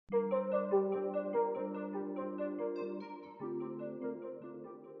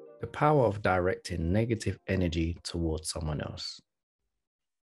power of directing negative energy towards someone else.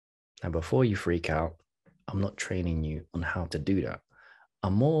 Now, before you freak out, I'm not training you on how to do that.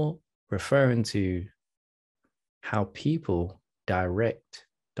 I'm more referring to how people direct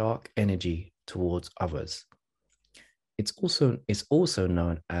dark energy towards others. It's also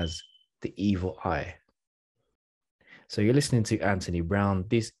known as the evil eye. So you're listening to Anthony Brown.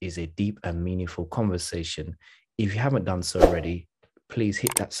 This is a deep and meaningful conversation. If you haven't done so already, please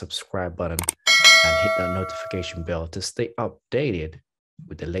hit that subscribe button and hit that notification bell to stay updated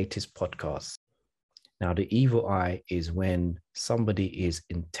with the latest podcasts. Now, the evil eye is when somebody is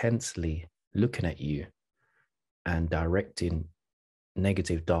intensely looking at you and directing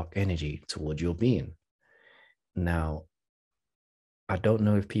negative dark energy toward your being. Now, I don't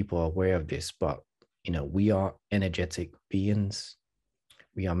know if people are aware of this, but we are energetic beings.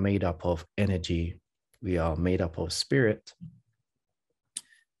 We are made up of energy. We are made up of spirit.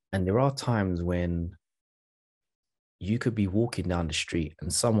 And there are times when you could be walking down the street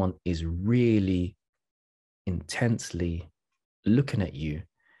and someone is really intensely looking at you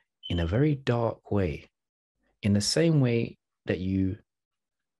in a very dark way, in the same way that you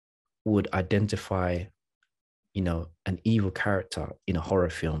would identify, an evil character in a horror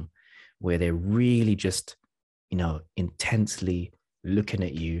film where they're really just, intensely looking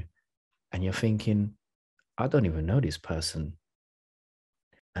at you and you're thinking, I don't even know this person.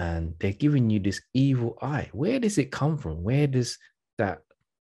 And they're giving you this evil eye. Where does it come from? Where does that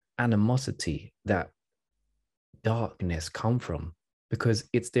animosity, that darkness come from? Because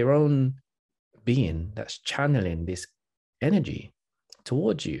it's their own being that's channeling this energy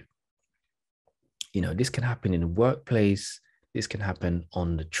towards you. This can happen in the workplace. This can happen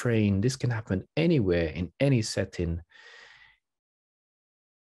on the train. This can happen anywhere in any setting.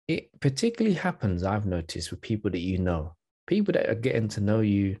 It particularly happens, I've noticed, with people that people that are getting to know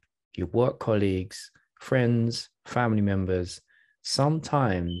you, your work colleagues, friends, family members.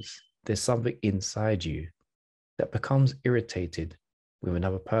 Sometimes there's something inside you that becomes irritated with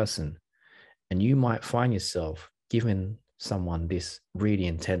another person. And you might find yourself giving someone this really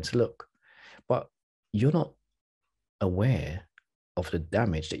intense look, but you're not aware of the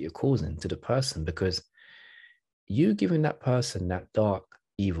damage that you're causing to the person, because you giving that person that dark,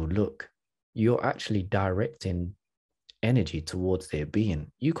 evil look, you're actually directing energy towards their being.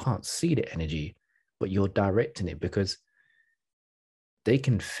 You can't see the energy, but you're directing it because they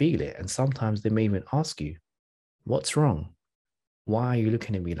can feel it. And sometimes they may even ask you, what's wrong? Why are you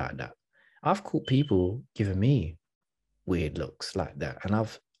looking at me like that? I've caught people giving me weird looks like that, and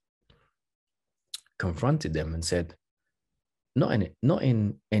I've confronted them and said, not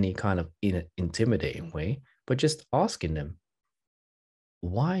in any kind of intimidating way, but just asking them,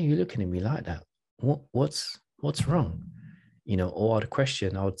 why are you looking at me like that? What's wrong? Or the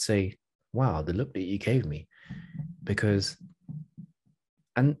question I would say, wow, the look that you gave me. Because,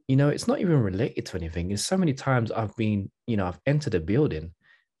 and it's not even related to anything. There's so many times I've entered a building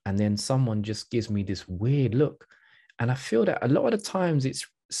and then someone just gives me this weird look. And I feel that a lot of the times it's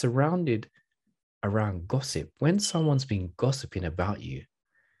surrounded around gossip. When someone's been gossiping about you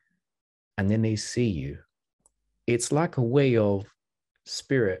and then they see you, it's like a way of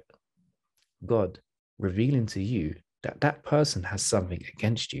spirit, God, revealing to you that that person has something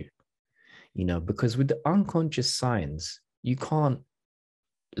against you, because with the unconscious signs, you can't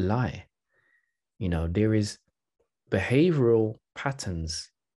lie. There is behavioral patterns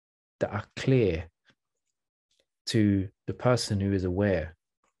that are clear to the person who is aware.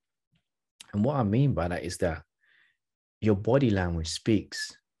 And what I mean by that is that your body language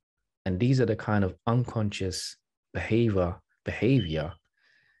speaks. And these are the kind of unconscious behavior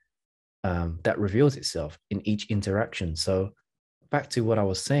that reveals itself in each interaction. So back to what I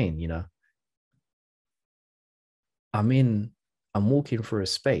was saying, I'm walking through a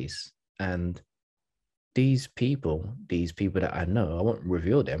space, and these people that I know, I won't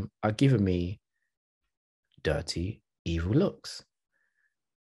reveal them, are giving me dirty, evil looks.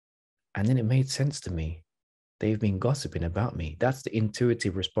 And then it made sense to me. They've been gossiping about me. That's the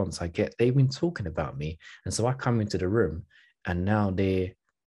intuitive response I get. They've been talking about me. And so I come into the room and now they're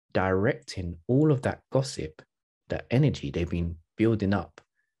directing all of that gossip, that energy they've been building up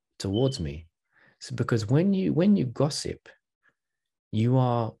towards me. So because when you gossip, you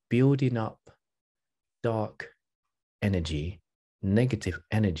are building up dark energy, negative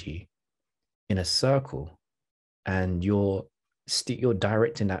energy in a circle, and you're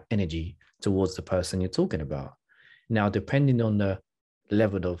directing that energy towards the person you're talking about. Now, depending on the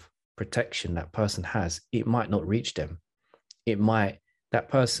level of protection that person has, it might not reach them. That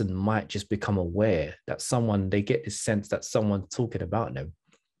person might just become aware that they get this sense that someone's talking about them.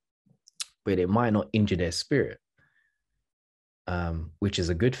 but it might not injure their spirit, which is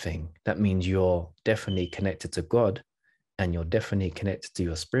a good thing. That means you're definitely connected to God, and you're definitely connected to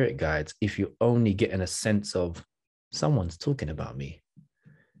your spirit guides. If you're only getting a sense of someone's talking about me,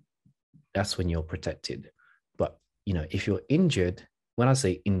 that's when you're protected. But, if you're injured, when I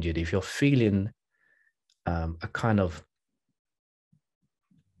say injured, if you're feeling a kind of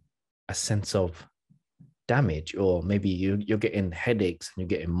a sense of damage, or maybe you're getting headaches and you're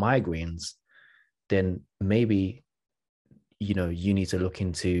getting migraines, then maybe, you need to look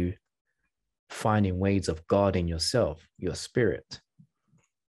into finding ways of guarding yourself, your spirit.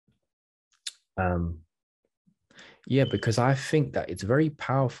 Yeah, because I think that it's very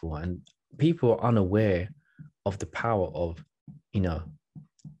powerful, and people are unaware of the power of,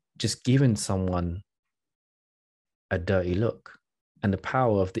 just giving someone a dirty look, and the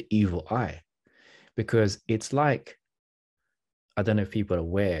power of the evil eye. Because it's like, I don't know if people are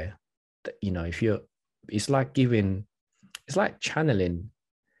aware that, it's like channeling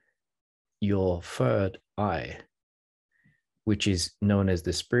your third eye, which is known as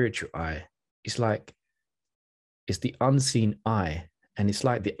the spiritual eye. It's the unseen eye. And it's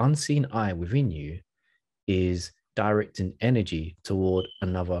like the unseen eye within you is directing energy toward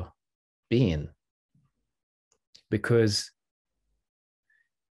another being. Because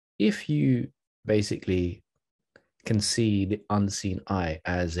if you basically can see the unseen eye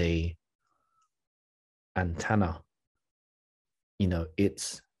as a antenna,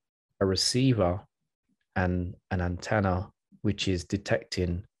 it's a receiver and an antenna which is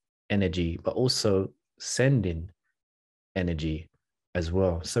detecting energy, but also sending energy as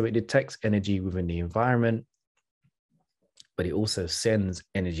well. So it detects energy within the environment, but it also sends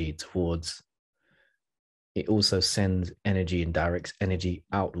energy and directs energy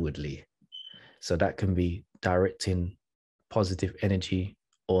outwardly. So that can be directing positive energy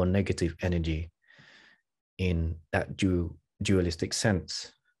or negative energy in that dualistic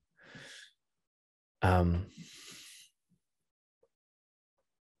sense.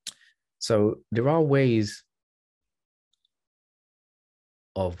 So there are ways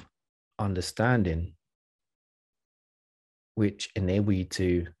of understanding which enable you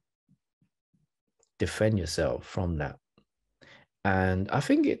to defend yourself from that. And I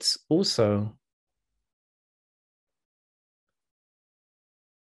think it's also,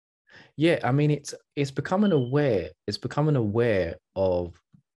 it's becoming aware of,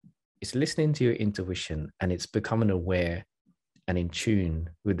 it's listening to your intuition, and it's becoming aware and in tune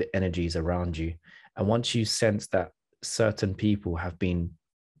with the energies around you. And once you sense that certain people have been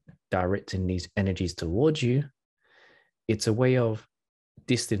directing these energies towards you, it's a way of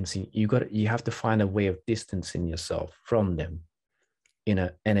distancing. You have to find a way of distancing yourself from them in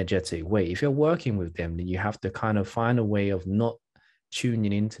an energetic way. If you're working with them, then you have to kind of find a way of not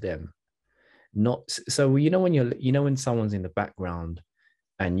tuning into them. When someone's in the background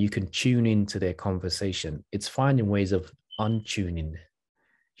and you can tune into their conversation, it's finding ways of untuning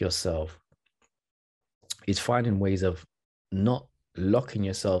yourself. It's finding ways of not locking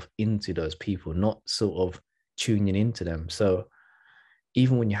yourself into those people, not sort of tuning into them. So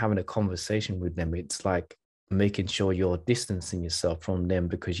even when you're having a conversation with them, it's like making sure you're distancing yourself from them,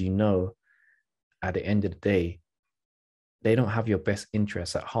 because at the end of the day, they don't have your best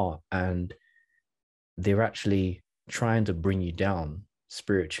interests at heart, and they're actually trying to bring you down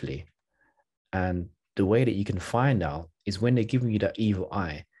spiritually. And the way that you can find out is when they're giving you that evil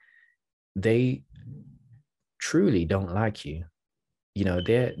eye, they truly don't like you.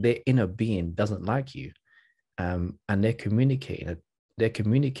 Their inner being doesn't like you. And they're communicating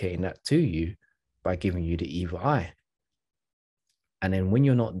that to you by giving you the evil eye. And then when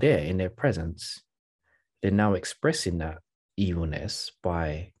you're not there in their presence, they're now expressing that evilness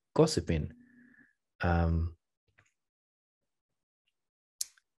by gossiping.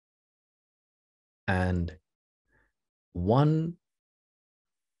 And one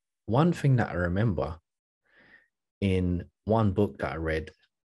thing that I remember in one book that I read,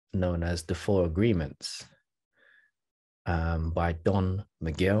 known as The Four Agreements, by Don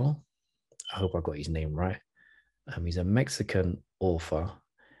Miguel. I hope I got his name right. He's a Mexican author,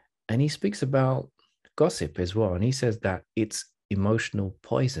 and he speaks about gossip as well. And he says that it's emotional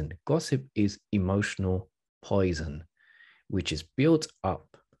poison. Gossip is emotional poison, which is built up,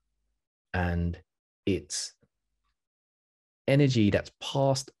 and it's energy that's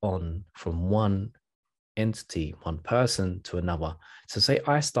passed on from one entity, one person to another. So say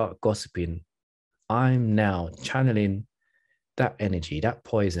I start gossiping, I'm now channeling that energy, that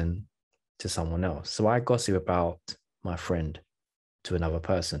poison, to someone else. So I gossip about my friend to another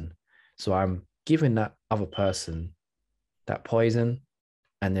person. So I'm giving that other person that poison,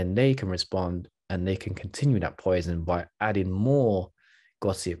 And then they can respond and they can continue that poison by adding more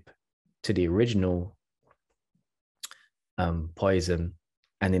gossip to the original poison.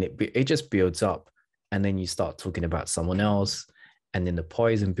 And then it just builds up. And then you start talking about someone else. And then the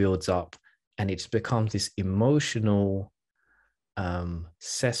poison builds up. And it just becomes this emotional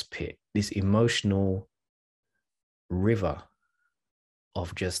cesspit, this emotional river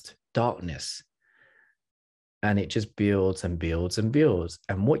of just darkness. And it just builds and builds and builds.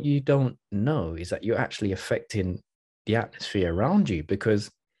 And what you don't know is that you're actually affecting the atmosphere around you, because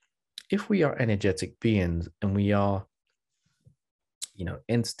if we are energetic beings and we are,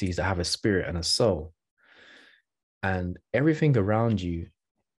 entities that have a spirit and a soul, and everything around you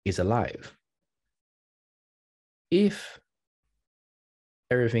is alive. If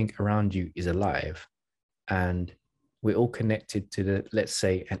everything around you is alive and we're all connected to let's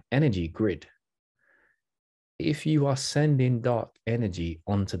say, an energy grid, if you are sending dark energy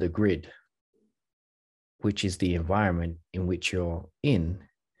onto the grid, which is the environment in which you're in,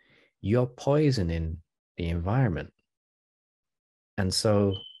 you're poisoning the environment. And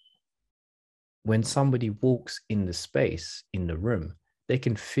so when somebody walks in the space, in the room, they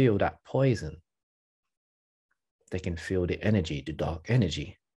can feel that poison. They can feel the energy, the dark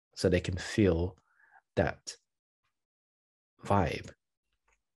energy. So they can feel that vibe.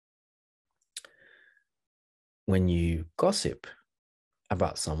 When you gossip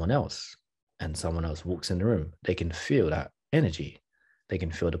about someone else and someone else walks in the room, they can feel that energy. They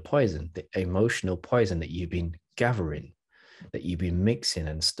can feel the poison, the emotional poison that you've been gathering, that you've been mixing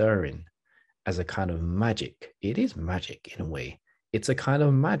and stirring as a kind of magic. It is magic in a way. It's a kind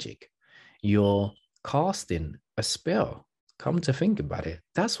of magic. You're casting a spell. Come to think about it,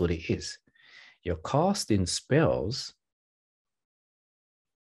 that's what it is. You're casting spells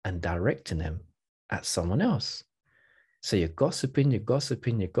and directing them at someone else. So you're gossiping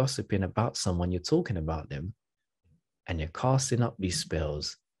about someone, you're talking about them, and you're casting up these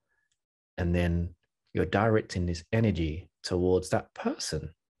spells, and then you're directing this energy towards that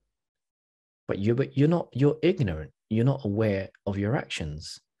person. But you're ignorant. You're not aware of your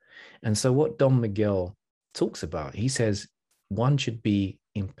actions. And so what Don Miguel talks about, he says one should be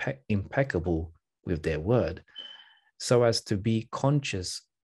impeccable with their word so as to be conscious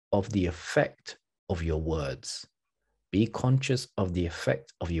of the effect of your words. Be conscious of the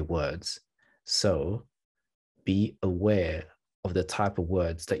effect of your words. So be aware of the type of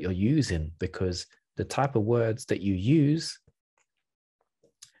words that you're using, because the type of words that you use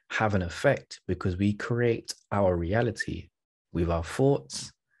have an effect, because we create our reality with our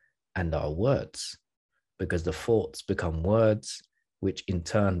thoughts and our words, because the thoughts become words, which in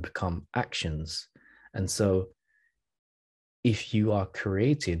turn become actions. And so if you are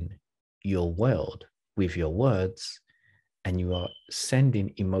creating your world with your words and you are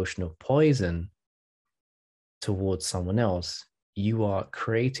sending emotional poison towards someone else, you are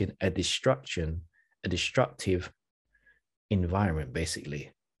creating a destructive environment,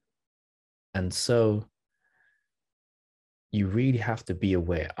 basically. And so you really have to be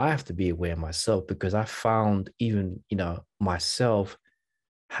aware. I have to be aware myself, because I found even, myself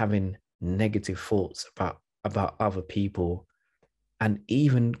having negative thoughts about other people, and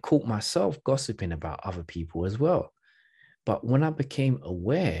even caught myself gossiping about other people as well. But when I became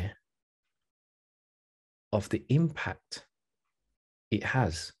aware of the impact it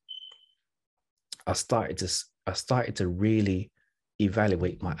has, I started to really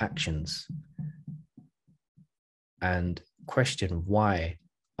evaluate my actions and question why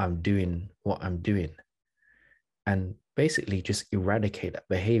I'm doing what I'm doing, and basically just eradicate that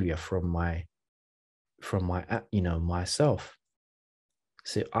behavior from my myself.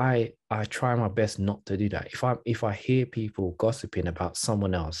 So I try my best not to do that. If I hear people gossiping about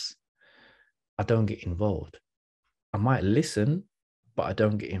someone else, I don't get involved. I might listen, but I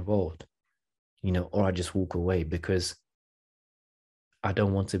don't get involved, or I just walk away, because I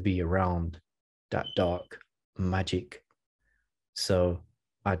don't want to be around that dark magic. So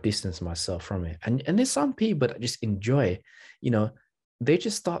I distance myself from it. And there's some people that just enjoy, they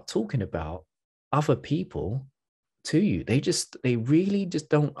just start talking about other people to you. They really just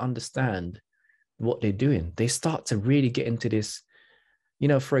don't understand what they're doing. They start to really get into this.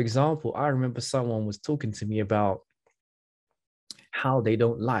 For example, I remember someone was talking to me about how they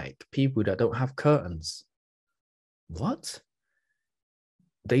don't like people that don't have curtains. What?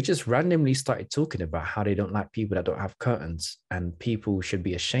 They just randomly started talking about how they don't like people that don't have curtains, and people should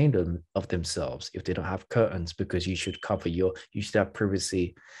be ashamed of themselves if they don't have curtains, because you should you should have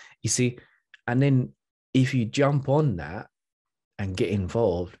privacy. You see, and then if you jump on that and get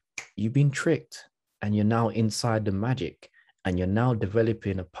involved, you've been tricked, and you're now inside the magic, and you're now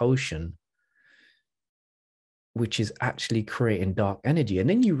developing a potion which is actually creating dark energy. And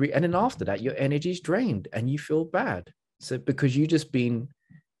then and then after that, your energy is drained and you feel bad. So because you just been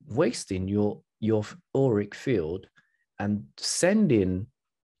wasting your auric field and sending,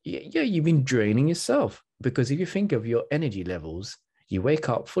 you've been draining yourself. Because if you think of your energy levels, you wake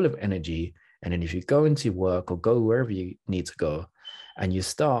up full of energy, and then if you go into work or go wherever you need to go, and you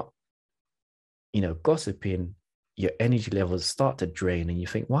start, gossiping, your energy levels start to drain, and you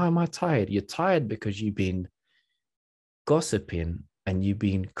think, why am I tired? You're tired because you've been gossiping and you've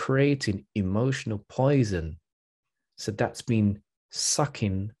been creating emotional poison. So that's been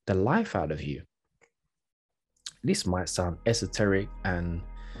sucking the life out of you. This might sound esoteric and,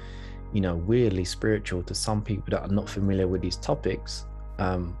 weirdly spiritual to some people that are not familiar with these topics.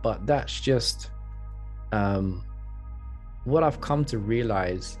 But that's just what I've come to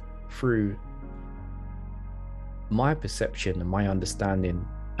realize through my perception and my understanding,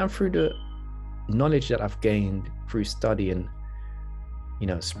 and through the knowledge that I've gained through studying,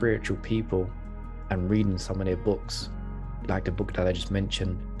 spiritual people and reading some of their books, like the book that I just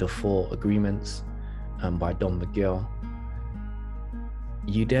mentioned, The 4 Agreements, by Don Miguel.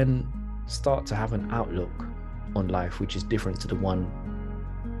 You then start to have an outlook on life which is different to the one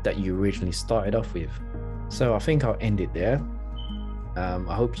that you originally started off with. So I think I'll end it there. I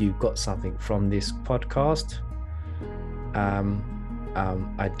hope you got something from this podcast.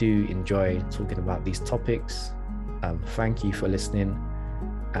 I do enjoy talking about these topics. Thank you for listening.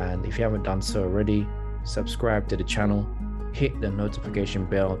 And if you haven't done so already, subscribe to the channel, hit the notification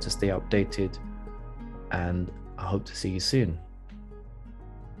bell to stay updated, and I hope to see you soon.